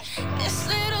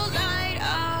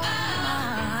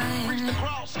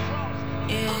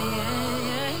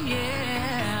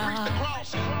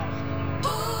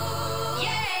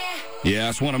Yeah,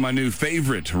 it's one of my new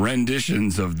favorite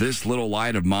renditions of This Little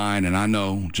Light of Mine. And I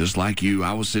know, just like you,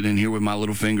 I was sitting here with my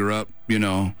little finger up,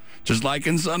 just like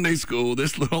in Sunday school,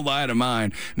 this little light of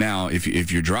mine. Now,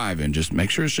 if you're driving, just make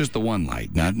sure it's just the one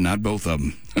light, not both of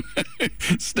them.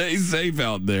 Stay safe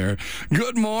out there.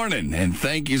 Good morning, and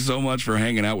thank you so much for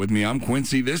hanging out with me. I'm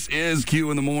Quincy. This is Q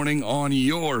in the Morning on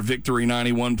your Victory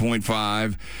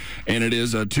 91.5, and it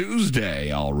is a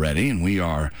Tuesday already, and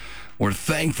we're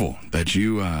thankful that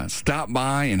you stop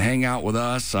by and hang out with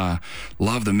us.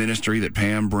 Love the ministry that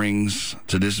Pam brings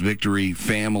to this Victory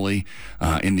family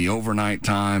in the overnight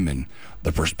time, and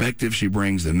the perspective she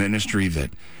brings, the ministry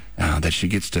that she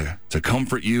gets to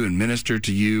comfort you and minister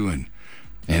to you, and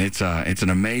it's an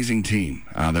amazing team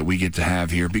that we get to have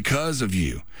here because of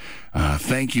you.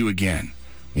 Thank you again.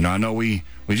 I know we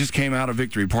just came out of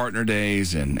Victory Partner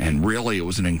Days, and really it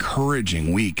was an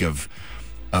encouraging week of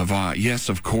yes,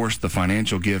 of course, the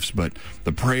financial gifts, but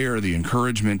the prayer, the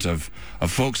encouragement of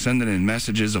folks sending in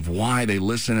messages of why they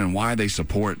listen and why they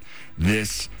support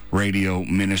this radio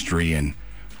ministry. And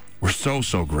we're so,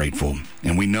 so grateful.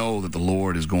 And we know that the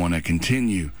Lord is going to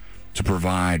continue to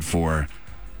provide for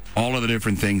all of the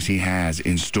different things he has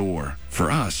in store for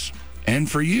us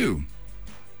and for you.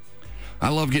 I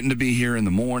love getting to be here in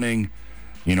the morning.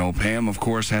 Pam, of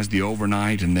course, has the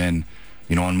overnight, and then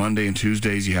on Monday and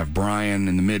Tuesdays, you have Brian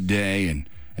in the midday, and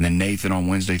then Nathan on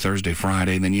Wednesday, Thursday,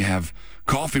 Friday. And then you have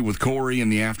Coffee with Corey in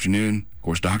the afternoon. Of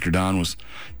course, Dr. Don was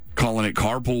calling it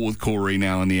Carpool with Corey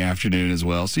now in the afternoon as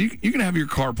well. So you can have your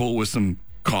carpool with some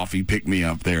coffee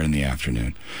pick-me-up there in the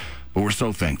afternoon. But we're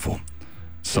so thankful.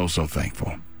 So, so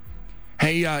thankful.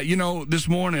 Hey, this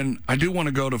morning, I do want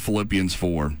to go to Philippians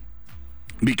 4.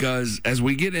 Because as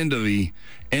we get into the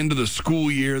end of the school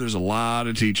year, there's a lot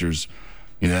of teachers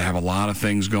that have a lot of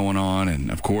things going on.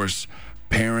 And, of course,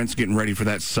 parents getting ready for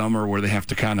that summer where they have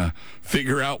to kind of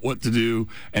figure out what to do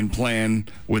and plan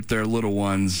with their little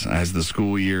ones as the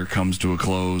school year comes to a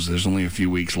close. There's only a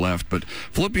few weeks left. But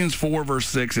Philippians 4, verse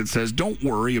 6, it says, "Don't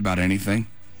worry about anything.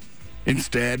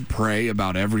 Instead, pray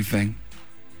about everything.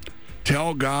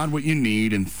 Tell God what you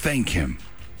need and thank him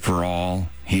for all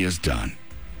he has done."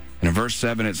 And in verse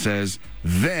 7, it says,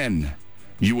 "Then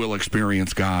you will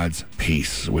experience God's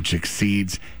peace, which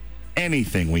exceeds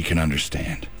anything we can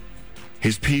understand.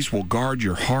 His peace will guard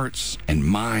your hearts and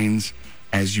minds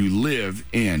as you live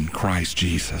in Christ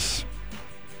Jesus."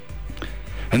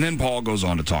 And then Paul goes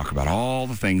on to talk about all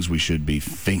the things we should be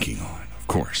thinking on, of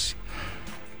course.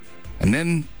 And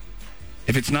then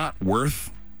if it's not worth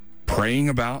praying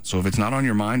about, so if it's not on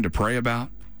your mind to pray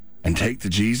about and take to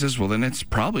Jesus, well, then it's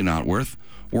probably not worth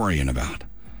worrying about.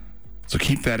 So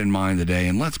keep that in mind today,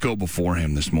 and let's go before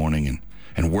him this morning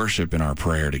and worship in our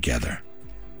prayer together.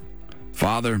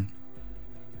 Father,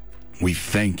 we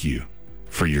thank you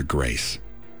for your grace.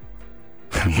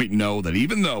 We know that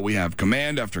even though we have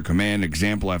command after command,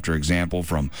 example after example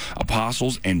from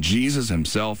apostles and Jesus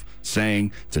himself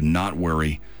saying to not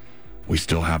worry, we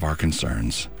still have our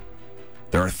concerns.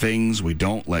 There are things we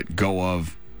don't let go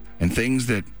of and things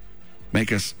that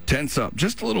make us tense up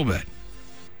just a little bit.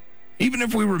 Even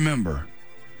if we remember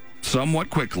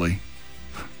somewhat quickly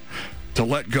to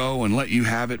let go and let you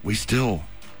have it, we still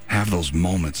have those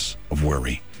moments of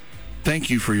worry. Thank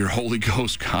you for your Holy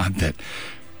Ghost, God, that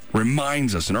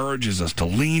reminds us and urges us to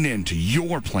lean into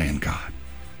your plan, God.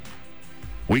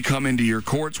 We come into your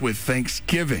courts with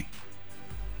thanksgiving.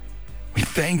 We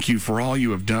thank you for all you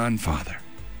have done, Father,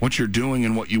 what you're doing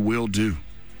and what you will do.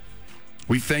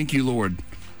 We thank you, Lord,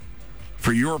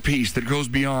 for your peace that goes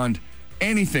beyond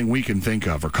anything we can think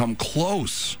of or come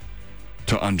close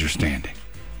to understanding.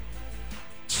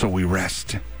 So we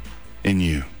rest in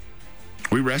you.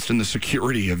 We rest in the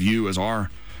security of you as our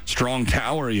strong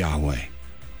tower, Yahweh.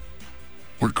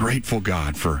 We're grateful,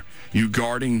 God, for you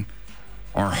guarding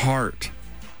our heart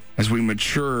as we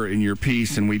mature in your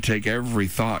peace and we take every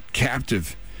thought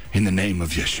captive in the name of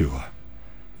Yeshua,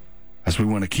 as we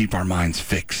want to keep our minds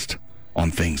fixed on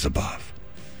things above.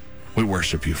 We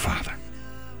worship you, Father.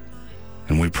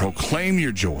 And we proclaim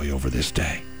your joy over this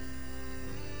day.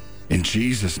 In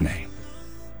Jesus' name,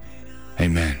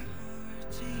 amen.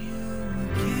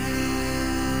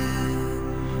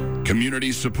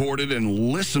 Community-supported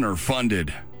and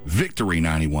listener-funded Victory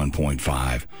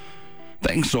 91.5.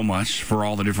 Thanks so much for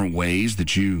all the different ways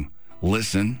that you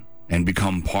listen and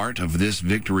become part of this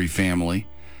Victory family.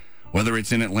 Whether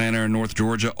it's in Atlanta or North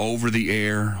Georgia, over the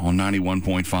air on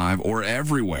 91.5, or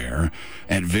everywhere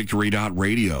at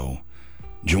victory.radio.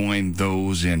 Join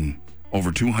those in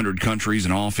over 200 countries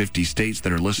in all 50 states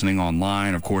that are listening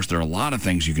online. Of course, there are a lot of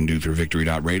things you can do through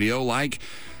victory.radio, like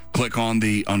click on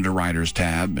the Underwriters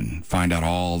tab and find out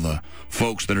all the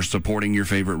folks that are supporting your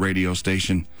favorite radio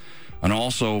station. And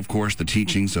also, of course, the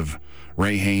teachings of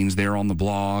Ray Haynes there on the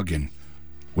blog. And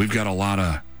we've got a lot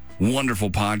of wonderful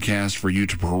podcasts for you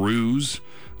to peruse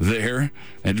there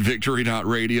at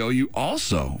victory.radio. You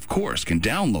also, of course, can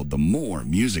download the More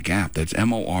Music app. That's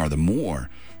MOR, the More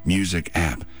Music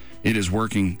app. It is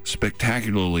working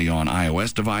spectacularly on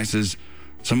iOS devices.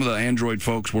 Some of the Android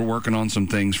folks, we're working on some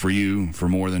things for you for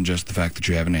more than just the fact that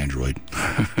you have an Android.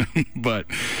 But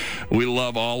we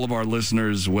love all of our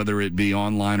listeners, whether it be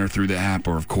online or through the app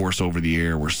or, of course, over the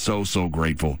air. We're so, so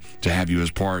grateful to have you as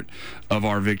part of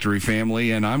our Victory family.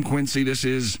 And I'm Quincy. This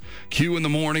is Q in the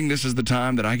Morning. This is the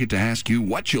time that I get to ask you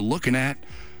what you're looking at.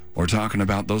 We're talking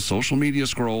about those social media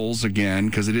scrolls again,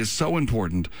 because it is so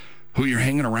important who you're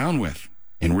hanging around with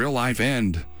in real life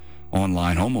and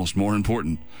online, almost more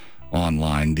important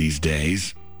online these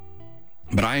days.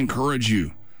 But I encourage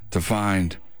you to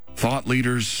find thought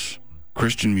leaders,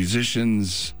 Christian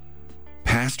musicians,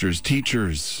 pastors,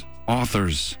 teachers,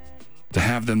 authors, to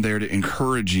have them there to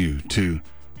encourage you, to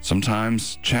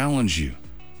sometimes challenge you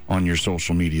on your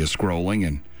social media scrolling.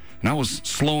 And I was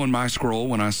slowing my scroll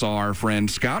when I saw our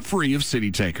friend Scott Free of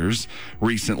City Takers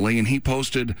recently, and he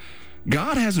posted,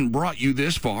 "God hasn't brought you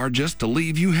this far just to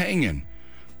leave you hanging.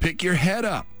 Pick your head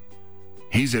up.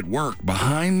 He's at work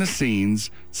behind the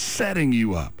scenes setting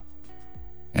you up."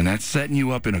 And that's setting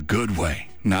you up in a good way,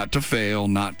 not to fail,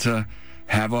 not to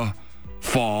have a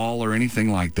fall or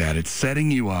anything like that. It's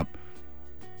setting you up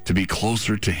to be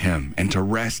closer to Him and to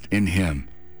rest in Him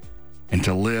and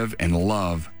to live and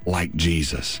love like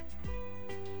Jesus.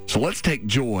 So let's take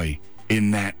joy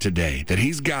in that today, that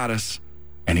He's got us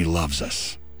and He loves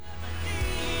us.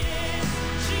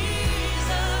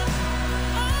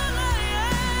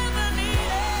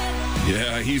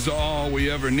 Yeah, He's all we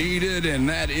ever needed, and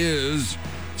that is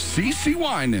CeCe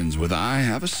Winans with "I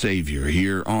Have a Savior"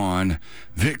 here on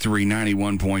Victory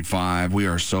 91.5. We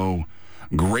are so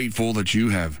grateful that you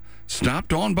have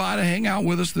stopped on by to hang out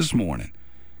with us this morning.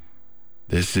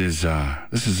 This is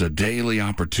a daily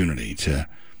opportunity to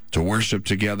worship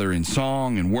together in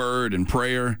song and word and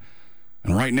prayer.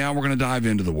 And right now we're going to dive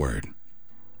into the Word.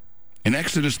 In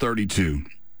Exodus 32,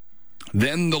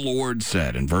 then the Lord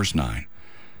said in verse 9,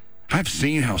 "I've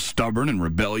seen how stubborn and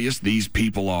rebellious these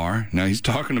people are." Now, He's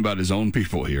talking about His own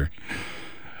people here.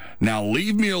 "Now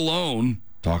leave me alone,"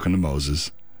 talking to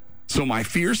Moses, "so my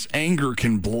fierce anger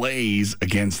can blaze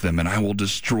against them, and I will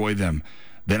destroy them.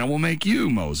 Then I will make you,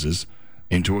 Moses,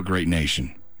 into a great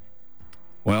nation."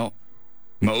 Well,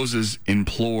 Moses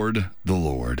implored the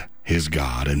Lord, his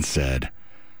God, and said,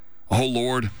 "Oh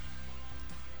Lord,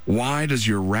 why does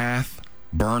your wrath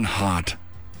burn hot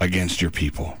against your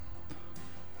people,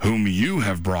 whom you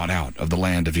have brought out of the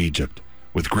land of Egypt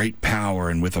with great power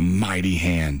and with a mighty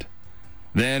hand?"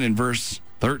 Then in verse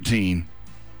 13,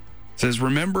 it says,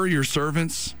 "Remember your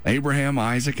servants, Abraham,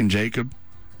 Isaac, and Jacob.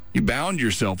 You bound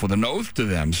yourself with an oath to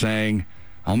them, saying,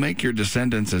 'I'll make your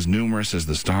descendants as numerous as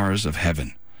the stars of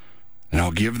heaven, and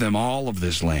I'll give them all of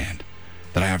this land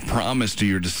that I have promised to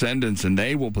your descendants, and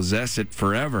they will possess it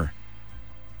forever.'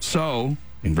 So,"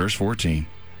 in verse 14,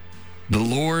 "the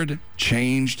Lord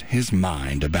changed His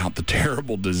mind about the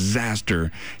terrible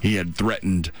disaster He had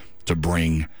threatened to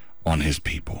bring on His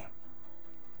people."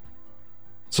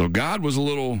 So God was a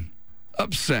little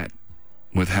upset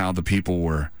with how the people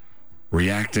were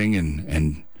reacting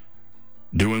and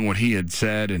doing what He had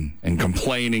said and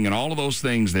complaining and all of those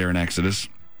things there in Exodus.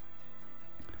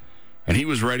 And He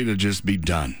was ready to just be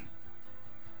done.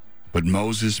 But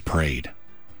Moses prayed.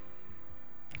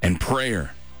 And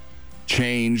prayer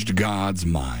changed God's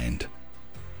mind.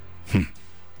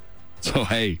 So,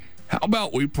 hey, how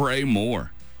about we pray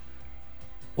more?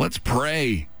 Let's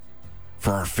pray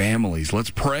for our families. Let's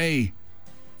pray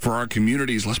for our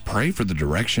communities. Let's pray for the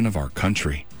direction of our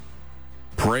country.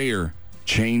 Prayer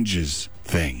changes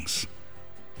things.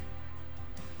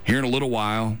 Here in a little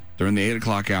while, during the 8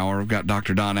 o'clock hour, we've got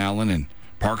Dr. Don Allen and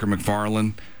Parker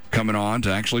McFarland coming on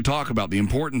to actually talk about the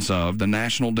importance of the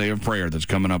National Day of Prayer that's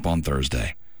coming up on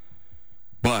Thursday.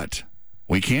 But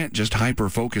we can't just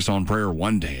hyper-focus on prayer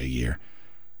one day a year.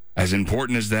 As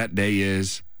important as that day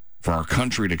is for our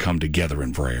country to come together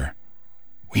in prayer,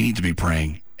 we need to be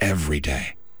praying every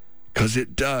day, because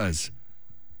it does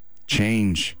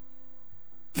change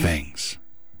things.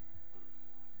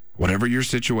 Whatever your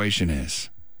situation is,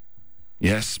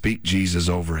 yes, speak Jesus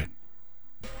over it.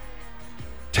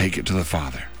 Take it to the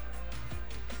Father.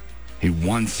 He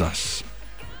wants us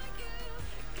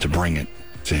to bring it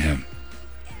to Him.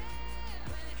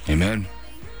 Amen.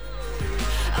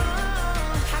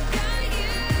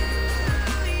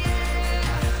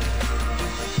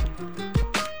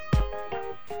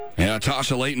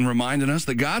 Tasha Layton reminding us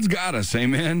that God's got us.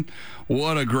 Amen.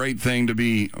 What a great thing to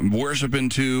be worshiping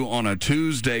to on a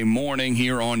Tuesday morning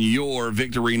here on your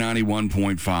Victory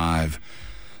 91.5.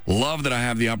 Love that I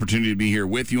have the opportunity to be here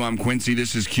with you. I'm Quincy.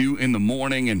 This is Q in the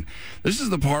Morning, and this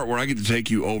is the part where I get to take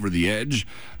you over the edge.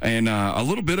 And a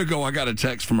little bit ago, I got a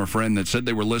text from a friend that said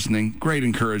they were listening. Great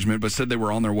encouragement, but said they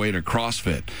were on their way to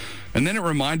CrossFit. And then it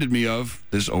reminded me of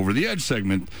this Over the Edge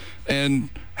segment and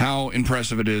how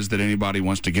impressive it is that anybody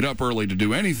wants to get up early to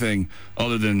do anything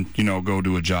other than, go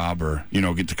to a job or,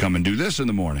 get to come and do this in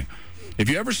the morning. If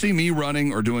you ever see me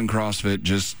running or doing CrossFit,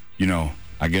 just,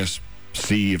 I guess,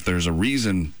 see if there's a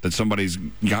reason that somebody's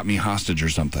got me hostage or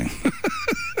something.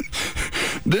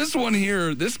 This one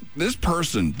here, this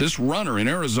person, this runner in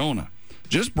Arizona,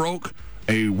 just broke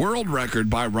a world record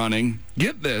by running,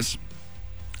 get this,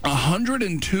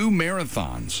 102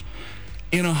 marathons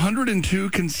in 102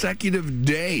 consecutive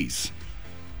days.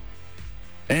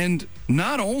 And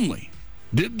not only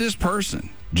did this person,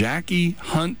 Jackie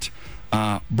Hunt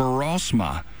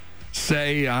Barosma,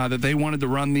 say that they wanted to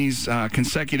run these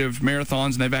consecutive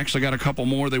marathons, and they've actually got a couple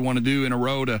more they want to do in a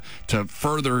row to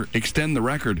further extend the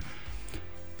record.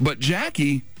 But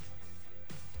Jackie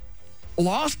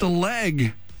lost a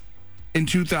leg in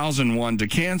 2001 to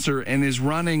cancer and is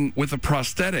running with a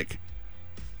prosthetic.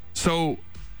 So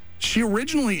she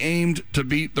originally aimed to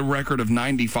beat the record of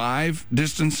 95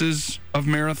 distances of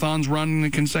marathons run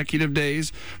in consecutive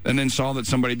days, and then saw that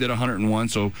somebody did 101,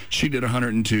 so she did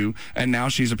 102, and now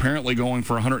she's apparently going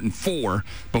for 104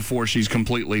 before she's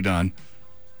completely done.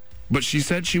 But she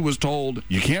said she was told,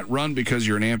 you can't run because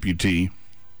you're an amputee.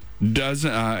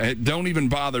 Don't even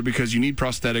bother because you need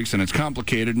prosthetics and it's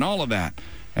complicated and all of that.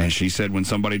 And she said when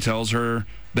somebody tells her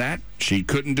that she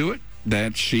couldn't do it,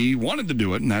 that she wanted to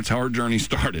do it, and that's how her journey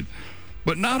started.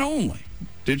 But not only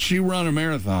did she run a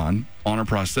marathon on her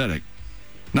prosthetic,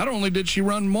 not only did she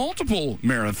run multiple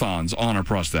marathons on her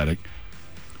prosthetic,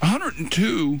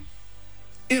 102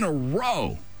 in a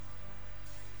row.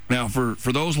 Now, for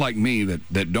those like me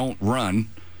that don't run,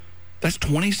 that's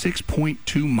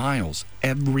 26.2 miles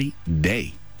every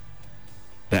day.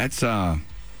 That's a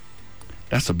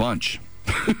bunch.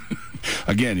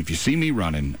 Again, if you see me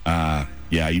running,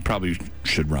 yeah, you probably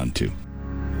should run too.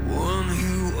 One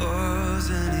who was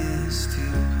and is to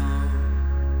come.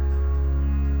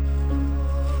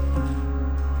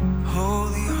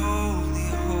 Holy, holy,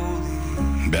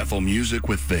 holy. Bethel Music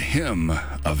with the Hymn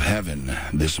of Heaven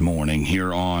this morning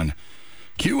here on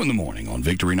Q in the Morning on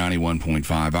Victory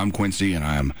 91.5. I'm Quincy, and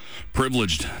I am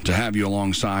privileged to have you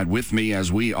alongside with me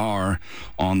as we are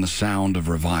on the sound of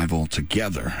revival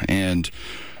together. And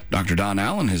Dr. Don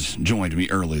Allen has joined me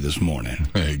early this morning.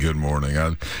 Hey, good morning.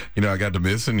 I got to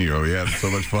missing you. We had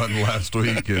so much fun last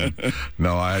week, and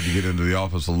I had to get into the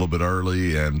office a little bit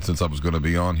early, and since I was going to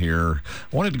be on here,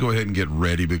 I wanted to go ahead and get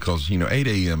ready because, 8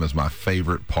 a.m. is my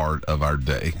favorite part of our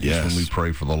day. Yes. When we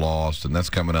pray for the lost, and that's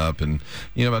coming up in,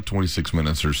 about 26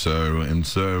 minutes or so, and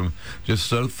so just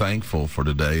so thankful for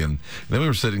today. And then we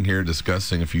were sitting here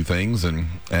discussing a few things, and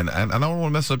I don't want to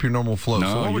mess up your normal flow. No,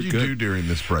 so what would you do during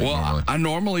this break normally? I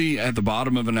normally, at the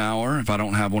bottom of an hour, if I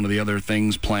don't have one of the other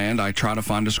things planned, I try to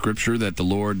find a scripture that the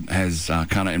Lord has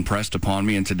kind of impressed upon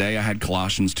me. And today I had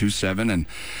Colossians 2:7. And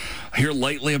here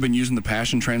lately I've been using the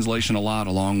Passion Translation a lot,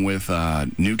 along with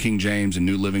New King James and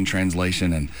New Living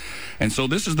Translation. And so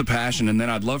this is the Passion. And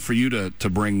then I'd love for you to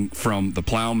bring from the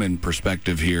Plowman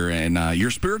perspective here. And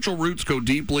your spiritual roots go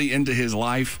deeply into his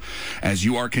life as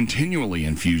you are continually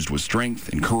infused with strength,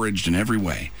 encouraged in every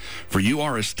way. For you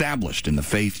are established in the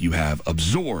faith you have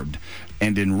absorbed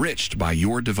and enriched by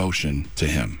your devotion to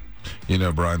him.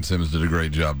 Brian Simmons did a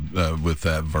great job with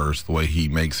that verse, the way he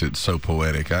makes it so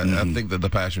poetic. I think that the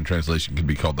Passion Translation can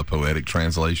be called the poetic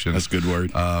translation. That's a good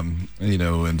word.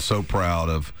 And so proud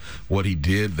of what he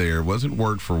did there. It wasn't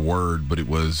word for word, but it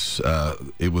was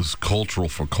cultural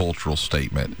for cultural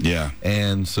statement. Yeah.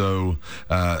 And so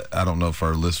I don't know if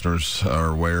our listeners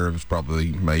are aware,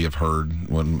 probably may have heard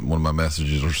one of my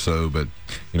messages or so, but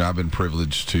I've been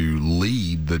privileged to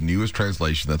lead the newest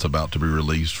translation that's about to be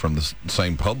released from the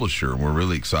same publisher. And we're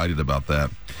really excited about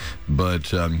that.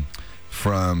 But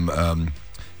from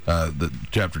the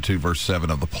chapter 2, verse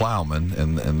 7 of the Plowman,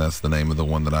 and that's the name of the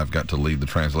one that I've got to lead the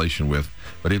translation with.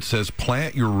 But it says,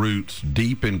 plant your roots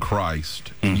deep in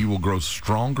Christ, and you will grow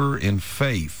stronger in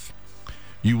faith.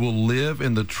 You will live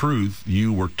in the truth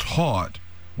you were taught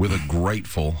with a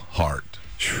grateful heart.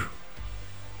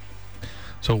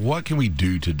 So So what can we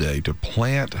do today to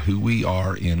plant who we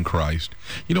are in Christ?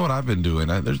 You know what I've been doing?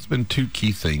 There's been two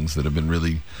key things that have been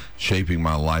really shaping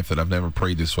my life that I've never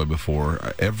prayed this way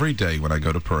before. Every day when I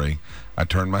go to pray, I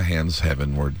turn my hands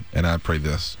heavenward and I pray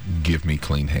this: give me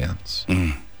clean hands.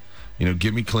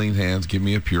 Give me clean hands, give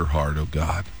me a pure heart, oh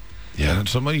God. Yeah. And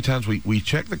so many times we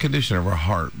check the condition of our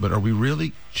heart, but are we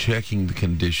really checking the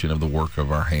condition of the work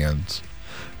of our hands?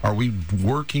 Are we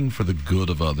working for the good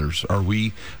of others? Are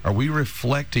we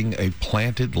reflecting a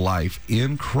planted life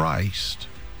in Christ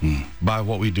by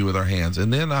what we do with our hands?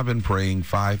 And then I've been praying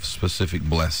 5 specific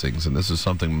blessings, and this is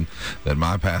something that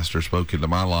my pastor spoke into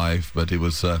my life, but it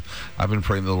was I've been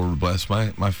praying the Lord would bless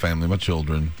my family, my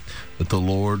children, that the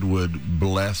Lord would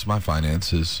bless my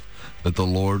finances, that the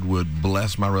Lord would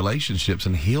bless my relationships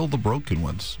and heal the broken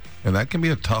ones. And that can be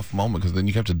a tough moment because then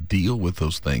you have to deal with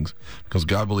those things because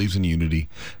God believes in unity.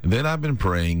 And then I've been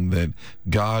praying that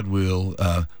God will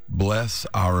bless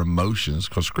our emotions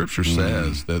because Scripture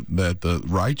says that the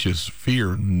righteous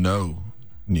fear no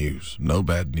news, no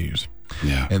bad news.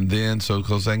 Yeah. And then,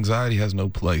 because anxiety has no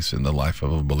place in the life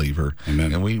of a believer.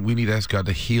 Amen. And we need to ask God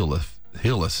to heal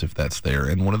us if that's there.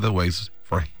 And one of the ways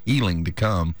for healing to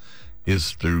come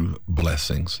is through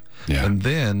blessings. Yeah. And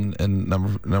then, and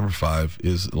number 5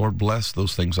 is, Lord, bless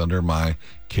those things under my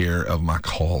care of my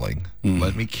calling.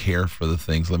 Let me care for the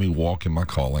things. Let me walk in my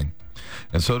calling.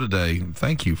 And so today,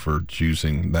 thank you for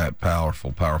choosing that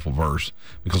powerful, powerful verse,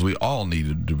 because we all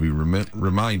needed to be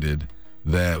reminded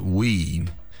that we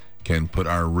can put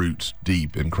our roots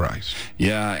deep in Christ.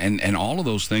 Yeah, and all of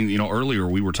those things, earlier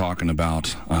we were talking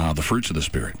about the fruits of the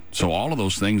Spirit. So all of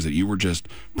those things that you were just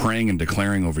praying and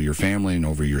declaring over your family and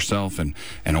over yourself and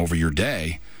over your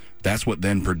day, that's what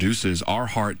then produces our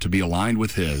heart to be aligned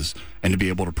with His and to be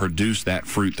able to produce that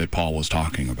fruit that Paul was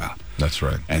talking about. That's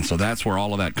right. And so that's where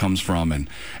all of that comes from.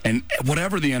 And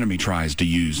whatever the enemy tries to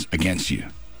use against you,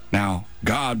 now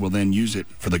God will then use it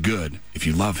for the good if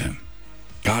you love Him.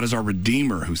 God is our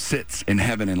Redeemer who sits in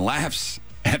heaven and laughs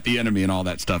at the enemy and all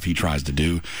that stuff he tries to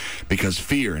do, because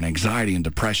fear and anxiety and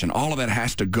depression, all of that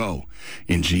has to go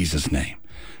in Jesus' name.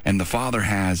 And the Father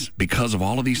has, because of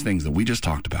all of these things that we just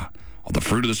talked about, all the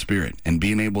fruit of the Spirit and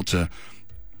being able to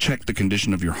check the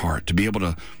condition of your heart, to be able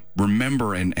to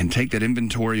remember and take that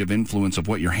inventory of influence of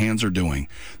what your hands are doing,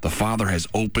 the Father has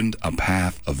opened a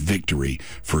path of victory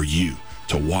for you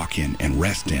to walk in and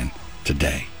rest in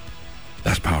today.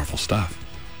 That's powerful stuff.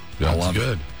 That's I love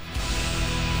good.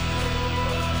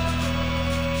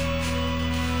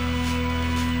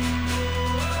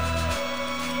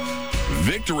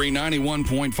 Victory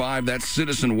 91.5, that's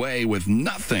Citizen Way, with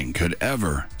nothing could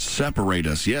ever separate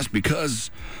us. Yes, because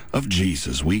of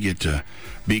Jesus, we get to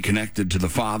be connected to the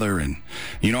Father. And,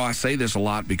 I say this a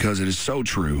lot because it is so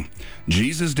true.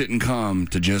 Jesus didn't come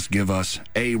to just give us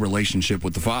a relationship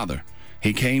with the Father.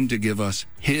 He came to give us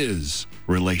His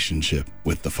relationship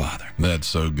with the Father. That's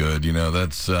so good.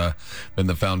 That's been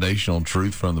the foundational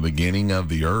truth from the beginning of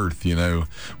the earth,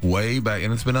 way back.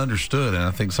 And it's been understood. And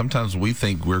I think sometimes we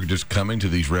think we're just coming to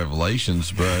these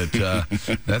revelations, but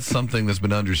that's something that's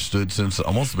been understood since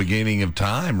almost the beginning of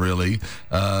time, really,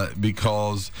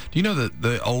 because do you know that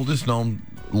the oldest known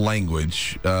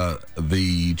language,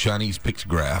 the Chinese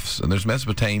pictographs, and there's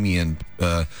Mesopotamian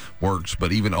works,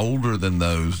 but even older than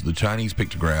those, the Chinese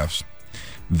pictographs,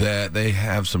 that they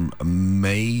have some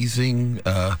amazing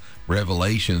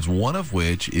revelations, one of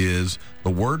which is the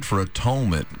word for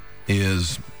atonement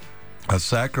is a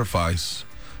sacrifice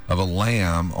of a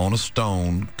lamb on a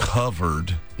stone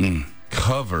covered.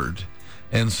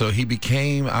 And so he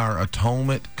became our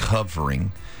atonement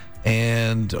covering.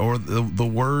 And or the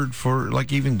word for,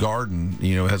 like, even garden,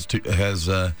 has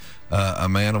a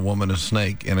man, a woman, a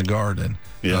snake in a garden.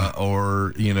 Yeah.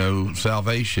 Or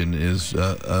salvation is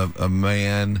a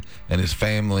man and his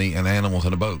family and animals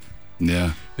in a boat.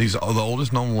 Yeah. These are the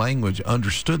oldest known language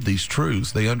understood these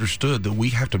truths. They understood that we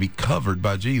have to be covered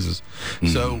by Jesus.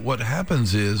 So what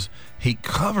happens is He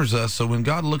covers us. So when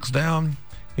God looks down,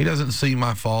 He doesn't see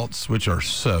my faults, which are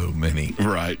so many.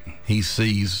 Right. He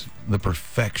sees the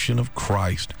perfection of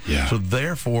Christ. Yeah. So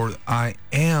therefore, I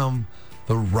am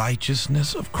the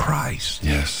righteousness of Christ.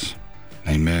 Yes.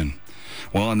 Amen.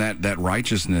 Well, and that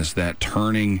righteousness, that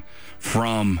turning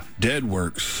from dead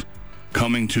works,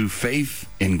 coming to faith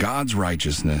in God's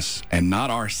righteousness and not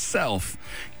ourself,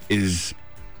 is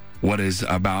what is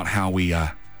about how we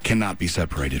cannot be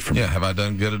separated from Yeah, you. have I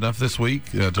done good enough this week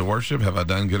to worship? Have I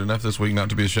done good enough this week not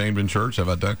to be ashamed in church? Have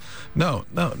I done? No,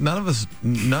 none of us,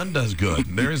 none does good.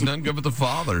 There is none good but the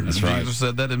Father. That's Jesus right.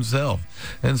 said that himself.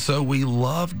 And so we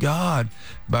love God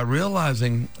by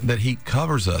realizing that he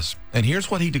covers us. And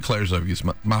here's what he declares over you. It's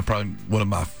my probably one of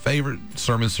my favorite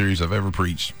sermon series I've ever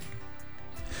preached.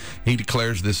 He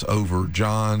declares this over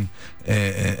John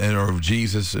and over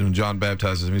Jesus, and John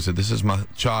baptizes him. He said, "This is my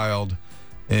child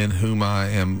in whom I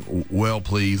am well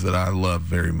pleased, that I love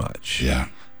very much." Yeah.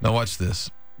 Now watch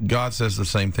this. God says the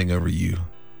same thing over you.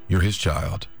 You're his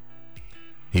child.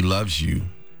 He loves you,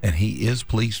 and he is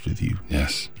pleased with you.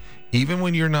 Yes. Even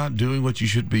when you're not doing what you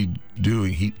should be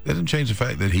doing, he doesn't change the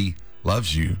fact that he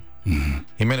loves you. Mm-hmm.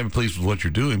 He may not be pleased with what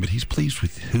you're doing, but he's pleased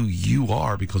with who you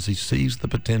are because he sees the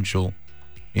potential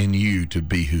in you to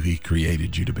be who he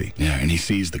created you to be. Yeah, and he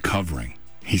sees the covering.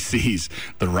 He sees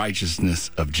the righteousness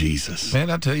of Jesus. Man,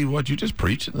 I tell you what, you're just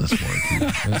preaching this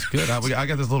morning. It's good. I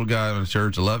got this little guy in the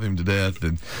church. I love him to death,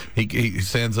 and he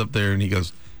stands up there and he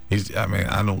goes,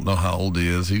 I don't know how old he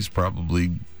is. He's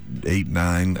probably 8,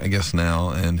 9, I guess now,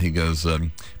 and he goes,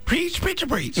 preach, preacher,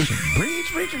 preach, preach,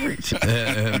 preacher, preach.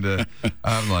 And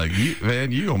I'm like, you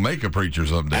gonna make a preacher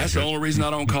someday. That's the only reason I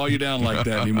don't call you down like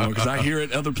that anymore, because I hear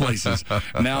it other places.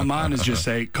 Now mine is just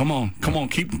say, come on,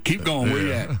 keep going. Where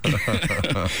you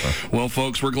at? Well,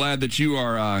 folks, we're glad that you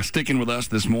are sticking with us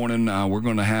this morning. We're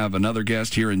going to have another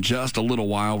guest here in just a little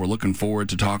while. We're looking forward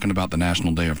to talking about the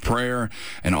National Day of Prayer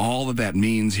and all that that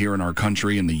means here in our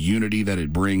country and the unity that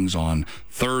it brings on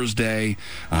Thursday.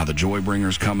 The Joy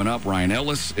Bringers coming up. Ryan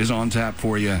Ellis is on tap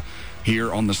for you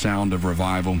here on the Sound of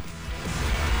Revival.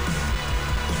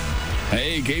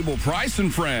 Hey, Gable Price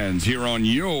and friends here on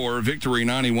your Victory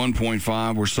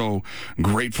 91.5. We're so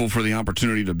grateful for the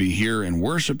opportunity to be here and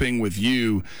worshiping with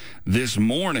you this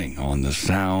morning on the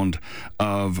Sound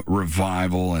of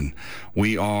Revival. And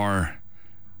we are,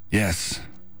 yes,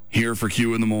 here for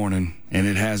Q in the morning, and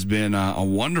it has been a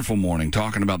wonderful morning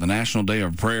talking about the National Day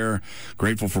of Prayer.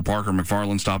 Grateful for Parker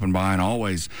McFarland stopping by, and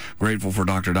always grateful for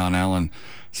Dr. Don Allen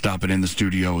stopping in the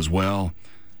studio as well.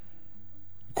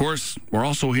 Of course, we're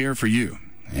also here for you,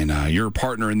 and you're a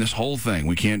partner in this whole thing.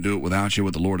 We can't do it without you,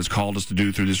 what the Lord has called us to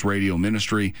do through this radio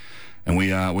ministry, and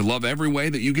we love every way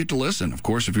that you get to listen. Of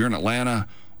course, if you're in Atlanta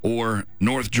or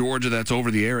North Georgia, that's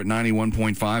over the air at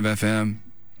 91.5 FM.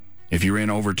 If you're in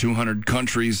over 200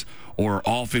 countries or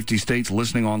all 50 states,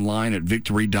 listening online at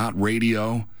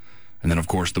victory.radio. And then, of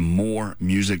course, the More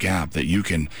Music app that you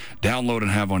can download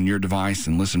and have on your device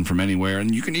and listen from anywhere.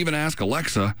 And you can even ask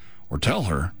Alexa or tell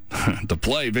her to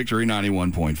play Victory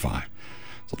 91.5.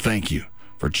 So thank you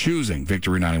for choosing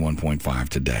Victory 91.5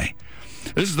 today.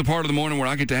 This is the part of the morning where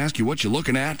I get to ask you what you're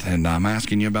looking at, and I'm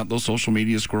asking you about those social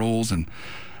media scrolls. And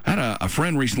I had a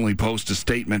friend recently post a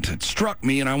statement that struck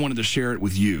me, and I wanted to share it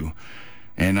with you.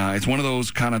 And it's one of those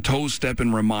kind of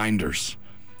toe-stepping reminders.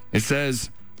 It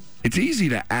says, it's easy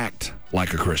to act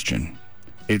like a Christian.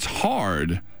 It's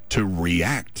hard to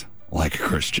react like a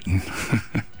Christian.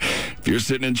 If you're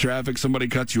sitting in traffic, somebody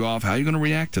cuts you off, how are you going to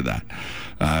react to that?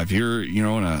 If you're,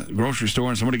 in a grocery store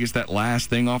and somebody gets that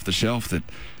last thing off the shelf that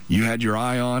you had your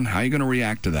eye on, how are you going to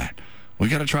react to that? We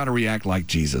got to try to react like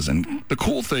Jesus. And the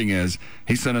cool thing is,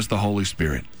 he sent us the Holy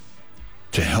Spirit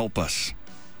to help us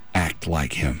act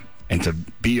like him and to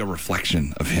be a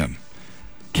reflection of him.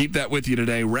 Keep that with you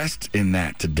today. Rest in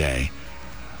that today.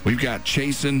 We've got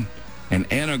Chasen and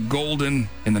Anna Golden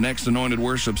in the next Anointed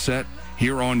Worship set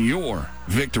here on your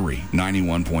Victory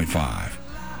 91.5.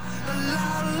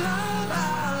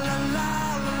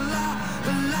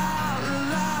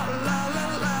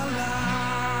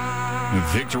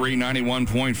 Victory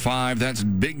 91.5, that's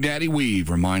Big Daddy Weave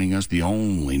reminding us the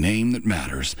only name that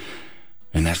matters,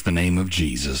 and that's the name of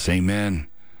Jesus. Amen.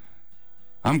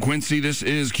 I'm Quincy. This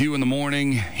is Q in the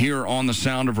Morning here on the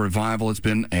Sound of Revival. It's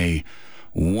been a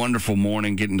wonderful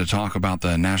morning getting to talk about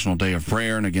the National Day of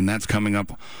Prayer, and again, that's coming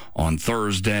up on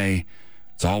Thursday.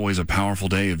 It's always a powerful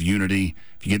day of unity.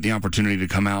 If you get the opportunity to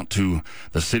come out to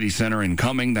the City Center in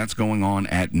Cumming, that's going on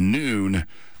at noon.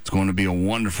 It's going to be a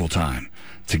wonderful time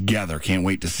together. Can't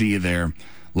wait to see you there.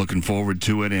 Looking forward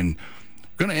to it. And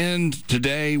going to end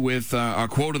today with our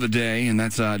quote of the day, and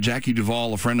that's Jackie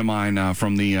Duvall, a friend of mine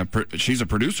from she's a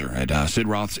producer at Sid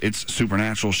Roth's It's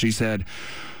Supernatural. She said,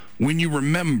 "When you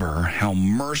remember how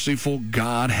merciful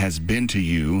God has been to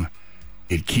you,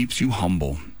 it keeps you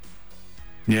humble."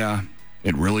 Yeah,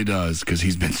 it really does, because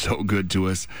he's been so good to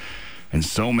us, and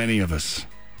so many of us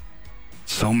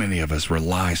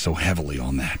rely so heavily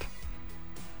on that.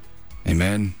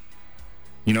 Amen.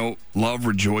 Love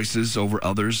rejoices over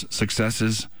others'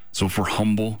 successes. So if we're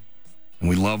humble and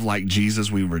we love like Jesus,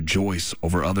 we rejoice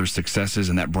over others' successes,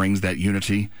 and that brings that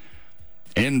unity.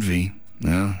 Envy,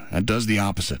 that does the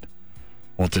opposite.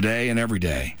 Well, today and every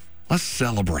day, let's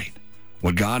celebrate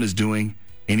what God is doing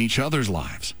in each other's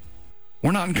lives.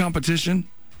 We're not in competition.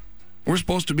 We're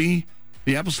supposed to be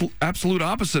the absolute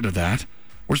opposite of that.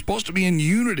 We're supposed to be in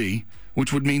unity,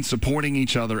 which would mean supporting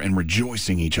each other and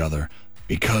rejoicing each other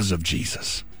because of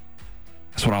Jesus.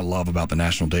 That's what I love about the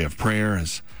National Day of Prayer.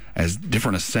 As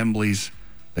different assemblies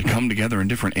that come together in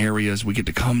different areas, we get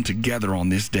to come together on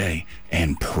this day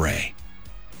and pray.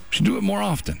 We should do it more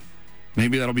often.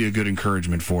 Maybe that'll be a good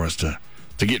encouragement for us to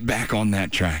get back on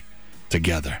that track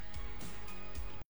together.